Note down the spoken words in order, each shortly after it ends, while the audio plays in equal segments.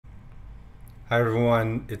Hi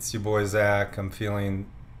everyone, it's your boy Zach. I'm feeling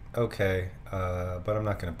okay, but I'm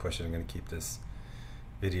not going to push it. I'm going to keep this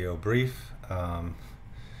video brief.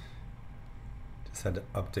 Just had to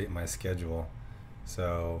update my schedule.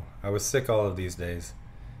 So I was sick all of these days.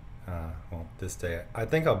 Well, this day I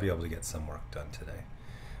think I'll be able to get some work done today.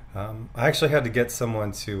 I actually had to get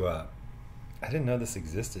someone to, I didn't know this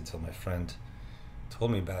existed till my friend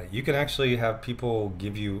told me about it. You can actually have people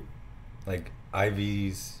give you like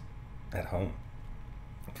IVs at home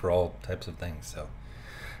for all types of things. So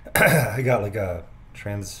I got like not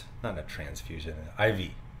a transfusion, an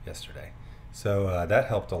IV yesterday. So that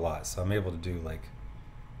helped a lot. So I'm able to do like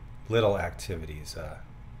little activities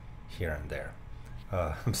here and there.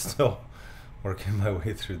 I'm still working my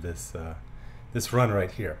way through this this run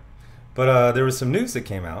right here. But there was some news that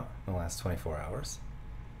came out in the last 24 hours.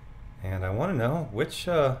 And I want to know which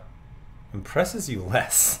impresses you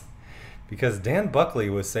less. Because Dan Buckley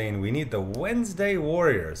was saying we need the Wednesday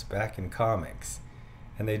Warriors back in comics.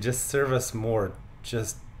 And they just serve us more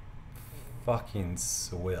just fucking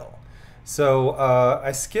swill. So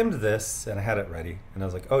I skimmed this and I had it ready. And I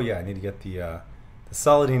was like, oh yeah, I need to get the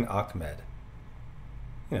Saladin Ahmed.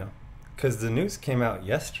 You know, because the news came out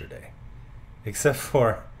yesterday. Except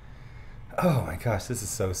for, oh my gosh, this is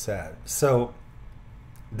so sad. So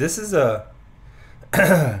this is a...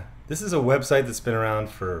 This is a website that's been around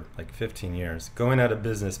for like 15 years, going out of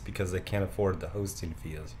business because they can't afford the hosting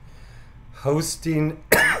fees. Hosting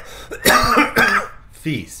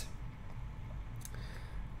fees.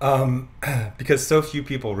 Because so few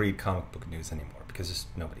people read comic book news anymore, because just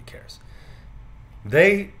nobody cares.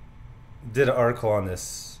 They did an article on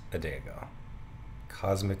this a day ago.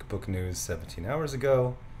 Cosmic Book News 17 hours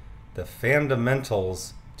ago. The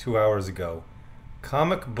Fundamentals 2 hours ago.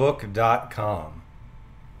 Comicbook.com.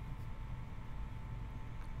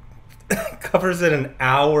 Covers it an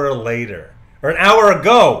hour later, or an hour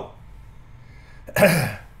ago.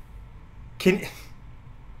 Do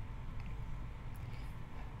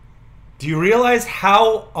you realize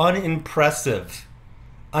how unimpressive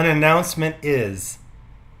an announcement is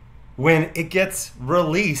when it gets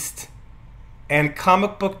released and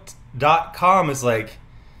comicbook.com is like,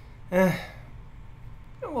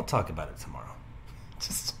 we'll talk about it tomorrow.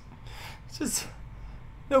 Just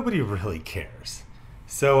nobody really cares.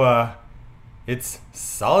 So, it's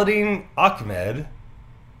Saladin Ahmed,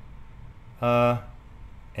 and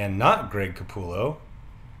not Greg Capullo,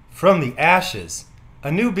 from the ashes,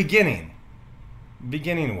 a new beginning.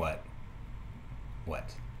 Beginning what?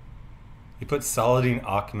 What? He put Saladin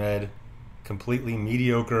Ahmed, completely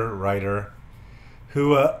mediocre writer,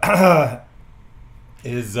 who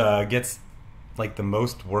gets like the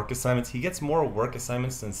most work assignments. He gets more work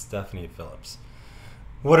assignments than Stephanie Phillips.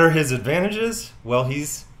 What are his advantages? Well,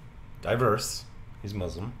 he's diverse. He's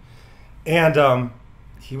Muslim. And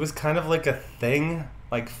he was kind of like a thing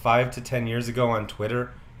like 5 to 10 years ago on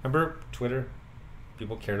Twitter. Remember Twitter?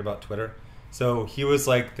 People cared about Twitter. So he was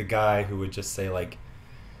like the guy who would just say like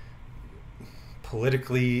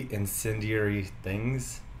politically incendiary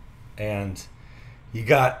things. And you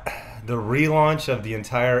got the relaunch of the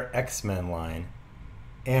entire X-Men line.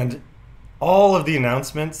 And all of the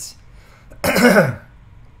announcements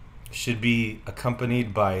should be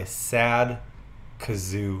accompanied by sad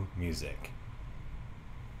kazoo music.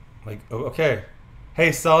 Like, okay,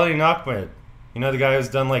 hey, Saladin Ahmed, you know the guy who's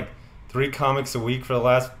done like 3 comics a week for the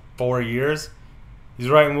last 4 years? He's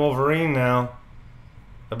writing Wolverine now.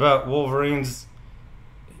 About Wolverine's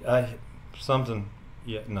something.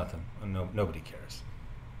 Yeah, nothing. No, nobody cares.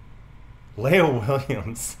 Leah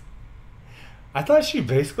Williams. I thought she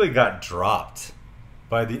basically got dropped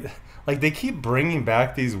by the... Like, they keep bringing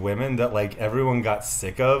back these women that, like, everyone got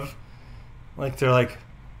sick of. Like, they're like,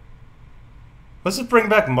 let's just bring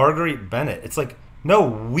back Marguerite Bennett. It's like, no,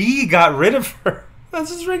 we got rid of her. Let's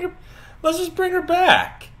just bring her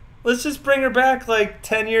back. Let's just bring her back, like,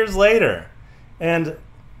 10 years later. And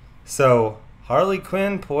so, Harley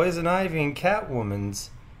Quinn, Poison Ivy, and Catwoman's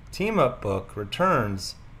team-up book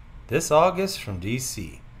returns this August from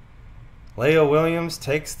D.C. Leah Williams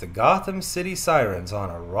takes the Gotham City Sirens on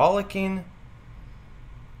a rollicking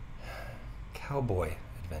cowboy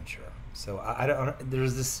adventure. So I don't.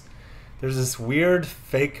 There's this weird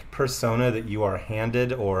fake persona that you are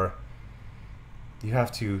handed, or you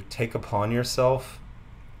have to take upon yourself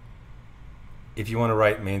if you want to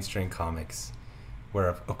write mainstream comics, where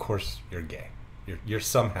of course you're gay. You're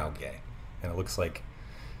somehow gay, and it looks like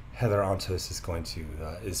Heather Antos is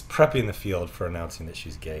prepping the field for announcing that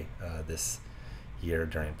she's gay this year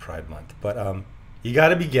during Pride Month. But you got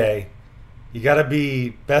to be gay You gotta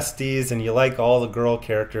be besties, and you like all the girl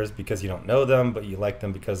characters because you don't know them, but you like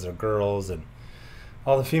them because they're girls, and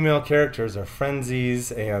all the female characters are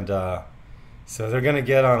frenzies, and so they're gonna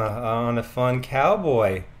get on a fun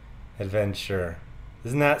cowboy adventure.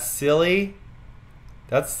 Isn't that silly?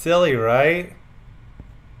 That's silly, right?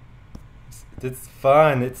 It's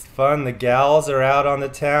fun. It's fun. The gals are out on the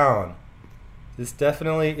town. This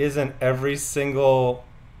definitely isn't every single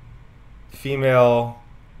female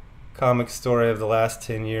comic story of the last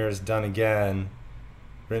 10 years done again,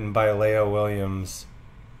 written by Leah Williams,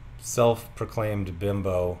 self-proclaimed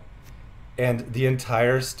bimbo. And the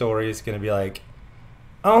entire story is going to be like,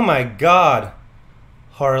 oh my God,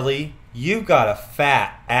 Harley, you've got a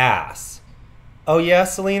fat ass. Oh yeah,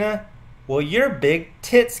 Selena? Well, your big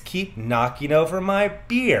tits keep knocking over my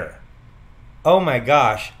beer. Oh my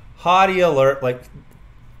gosh, hottie alert. Like,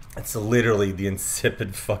 it's literally the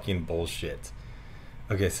insipid fucking bullshit.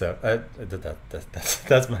 Okay, so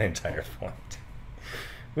that's my entire point.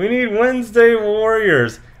 We need Wednesday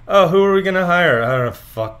Warriors. Oh, who are we gonna hire? I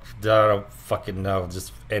don't fucking know.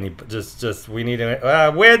 Just we need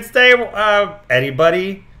Wednesday.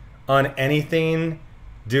 Anybody on anything,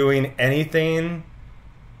 doing anything?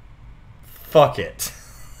 Fuck it.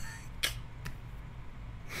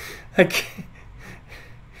 Like,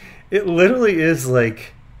 it literally is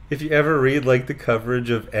like, if you ever read like the coverage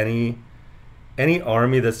of any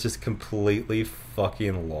army that's just completely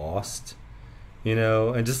fucking lost, you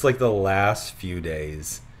know, and just like the last few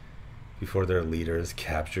days before their leader is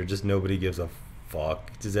captured, just nobody gives a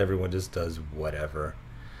fuck. Just everyone just does whatever.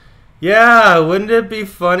 Yeah, wouldn't it be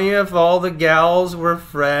funny if all the gals were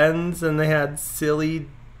friends and they had silly,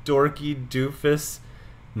 dorky, doofus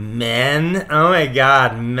men? Oh my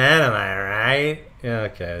God, men, am I right? Yeah,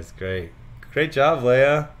 okay, that's great. Great job,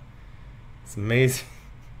 Leia. It's amazing.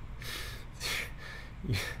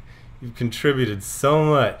 You've contributed so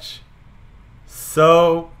much.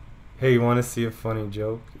 So, hey, you want to see a funny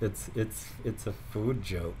joke? It's a food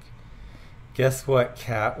joke. Guess what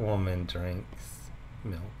Catwoman drinks?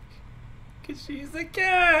 Milk. 'Cause she's a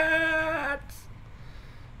cat.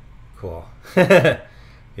 Cool.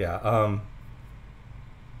 Yeah,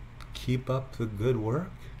 keep up the good work.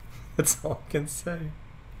 That's all I can say.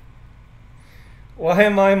 Why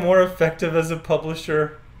am I more effective as a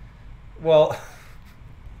publisher? Well,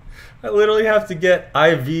 I literally have to get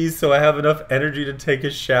IVs so I have enough energy to take a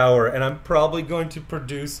shower, and I'm probably going to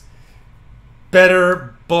produce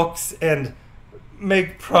better books and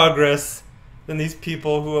make progress than these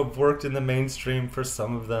people who have worked in the mainstream, for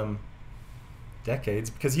some of them, decades.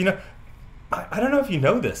 Because, you know, I don't know if you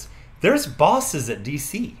know this, there's bosses at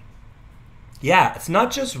DC. Yeah, it's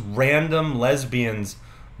not just random lesbians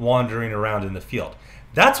wandering around in the field.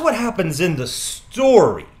 That's what happens in the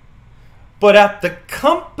story. But at the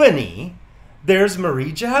company, there's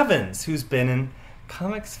Marie Javins, who's been in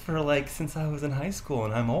comics for like since I was in high school,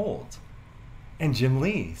 and I'm old. And Jim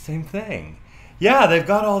Lee, same thing. Yeah, they've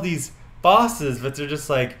got all these bosses, but they're just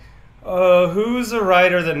like, who's a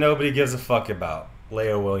writer that nobody gives a fuck about?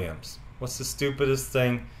 Leah Williams. What's the stupidest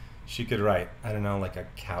thing she could write? I don't know, like a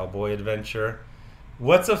cowboy adventure.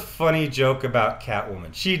 What's a funny joke about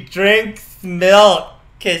Catwoman? She drinks milk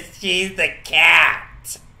because she's a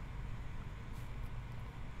cat.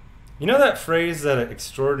 You know that phrase that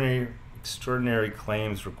extraordinary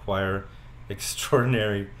claims require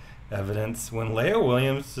extraordinary evidence? When Leah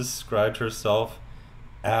Williams described herself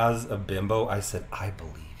as a bimbo, I said, I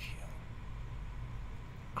believe you.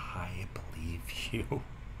 I believe you.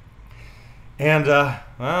 And,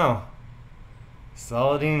 wow.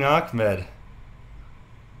 Saladin Ahmed.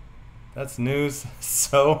 That's news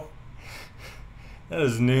that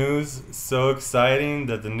is news so exciting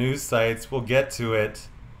that the news sites will get to it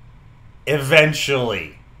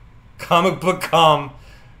eventually. Comicbook.com,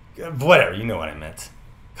 whatever, you know what I meant.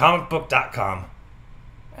 Comicbook.com.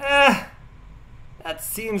 That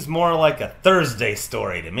seems more like a Thursday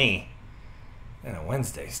story to me than a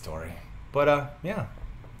Wednesday story. But, yeah.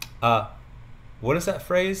 What is that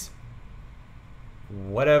phrase?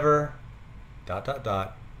 Whatever, ...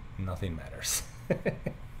 nothing matters.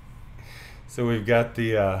 So we've got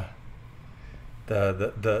the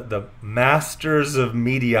masters of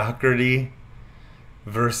mediocrity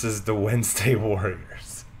versus the Wednesday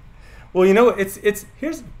Warriors. Well, you know,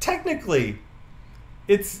 here's technically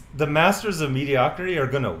it's the masters of mediocrity are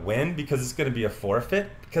going to win because it's going to be a forfeit.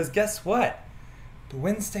 Because guess what? The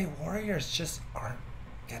Wednesday Warriors just aren't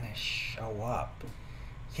going to show up.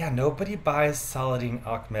 Yeah, nobody buys Saladin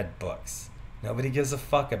Ahmed books. Nobody gives a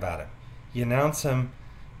fuck about him. You announce him,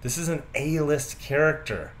 this is an A-list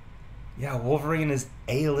character. Yeah, Wolverine is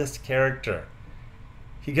A-list character.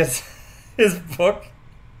 He gets his book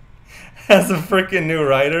has a freaking new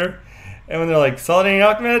writer, and when they're like, Saladin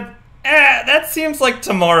Ahmed, that seems like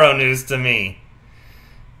tomorrow news to me.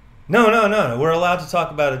 No, we're allowed to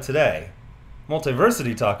talk about it today.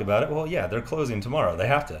 Multiversity talk about it. Well, yeah, they're closing tomorrow. They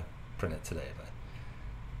have to print it today. But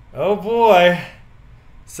oh boy.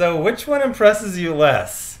 So which one impresses you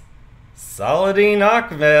less? Saladin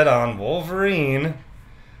Ahmed on Wolverine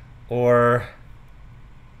or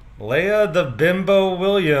Leia the Bimbo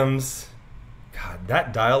Williams? God,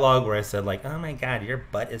 that dialogue where I said like, "Oh my God, your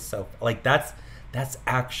butt is so," like that's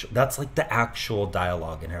like the actual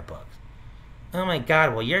dialogue in her book. Oh my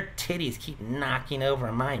God, well your titties keep knocking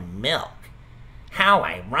over my milk. How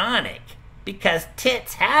ironic, because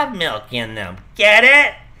tits have milk in them. Get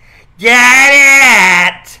it? Get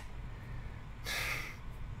it?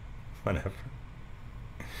 Whatever.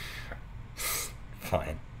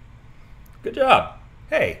 Fine. Good job.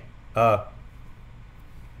 Hey,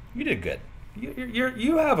 you did good.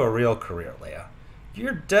 You have a real career, Leia.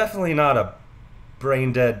 You're definitely not a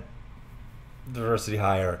brain dead diversity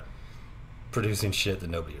hire producing shit that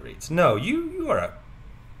nobody reads. No, you are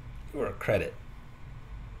a credit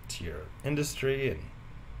to your industry, and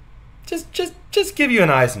just give you an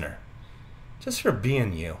Eisner, just for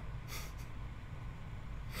being you.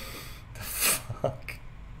 The fuck.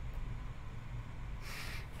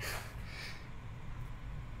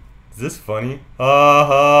 Is this funny? Ha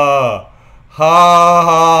ha ha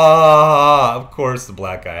ha. Of course, the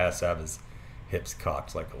black guy has to have his hips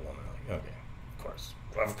cocked like a woman. Like, okay, of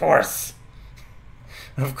course,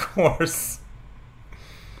 of course.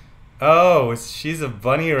 Oh, she's a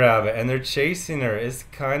bunny rabbit, and they're chasing her. It's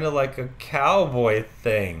kind of like a cowboy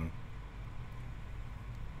thing.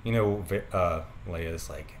 You know, Leia's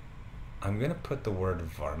like, I'm gonna put the word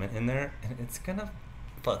varmint in there, and it's gonna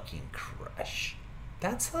fucking crush.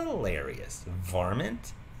 That's hilarious.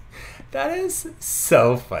 Varmint? That is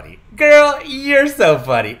so funny. Girl, you're so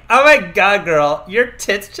funny. Oh my God, girl, your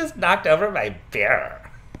tits just knocked over my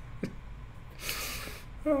bear.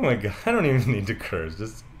 Oh my God, I don't even need to curse.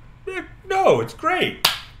 Just, no, it's great.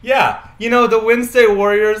 Yeah, you know, the Wednesday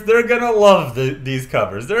Warriors, they're gonna love these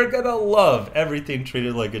covers. They're gonna love everything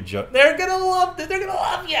treated like a joke. They're gonna love it. They're gonna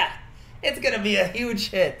love ya. It's gonna be a huge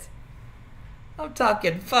hit. I'm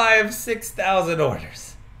talking 5,000-6,000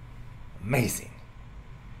 orders. Amazing.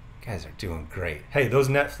 You guys are doing great. Hey, those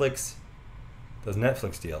Netflix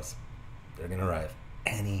deals, they're gonna arrive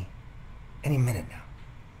any minute now.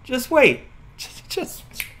 Just wait. Just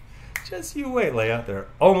you wait, Leia. They're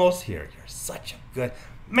almost here. You're such a good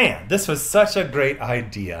man. This was such a great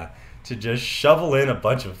idea to just shovel in a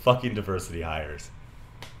bunch of fucking diversity hires.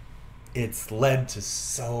 It's led to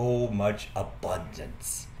so much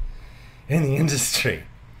abundance in the industry.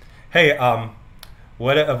 Hey,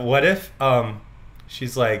 what if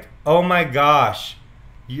she's like, oh my gosh,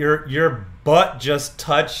 your butt just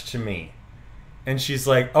touched me, and she's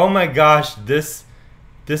like, oh my gosh, this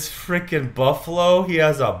freaking buffalo, he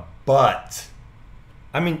has a butt.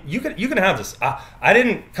 I mean, you can have this. I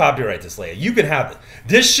didn't copyright this, Leia. You can have this.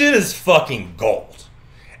 This shit is fucking gold.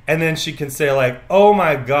 And then she can say like, oh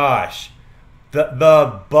my gosh,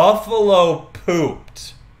 the buffalo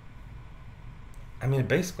pooped. I mean, it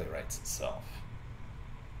basically writes itself.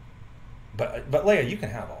 But Leia, you can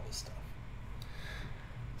have all this stuff.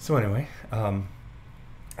 So anyway,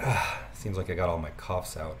 seems like I got all my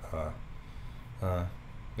coughs out. I'm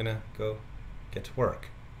gonna go get to work.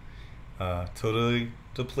 Totally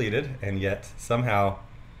depleted, and yet somehow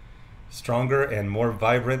stronger and more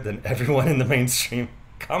vibrant than everyone in the mainstream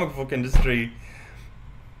comic book industry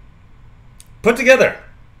put together.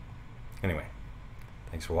 Anyway,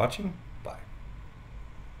 thanks for watching.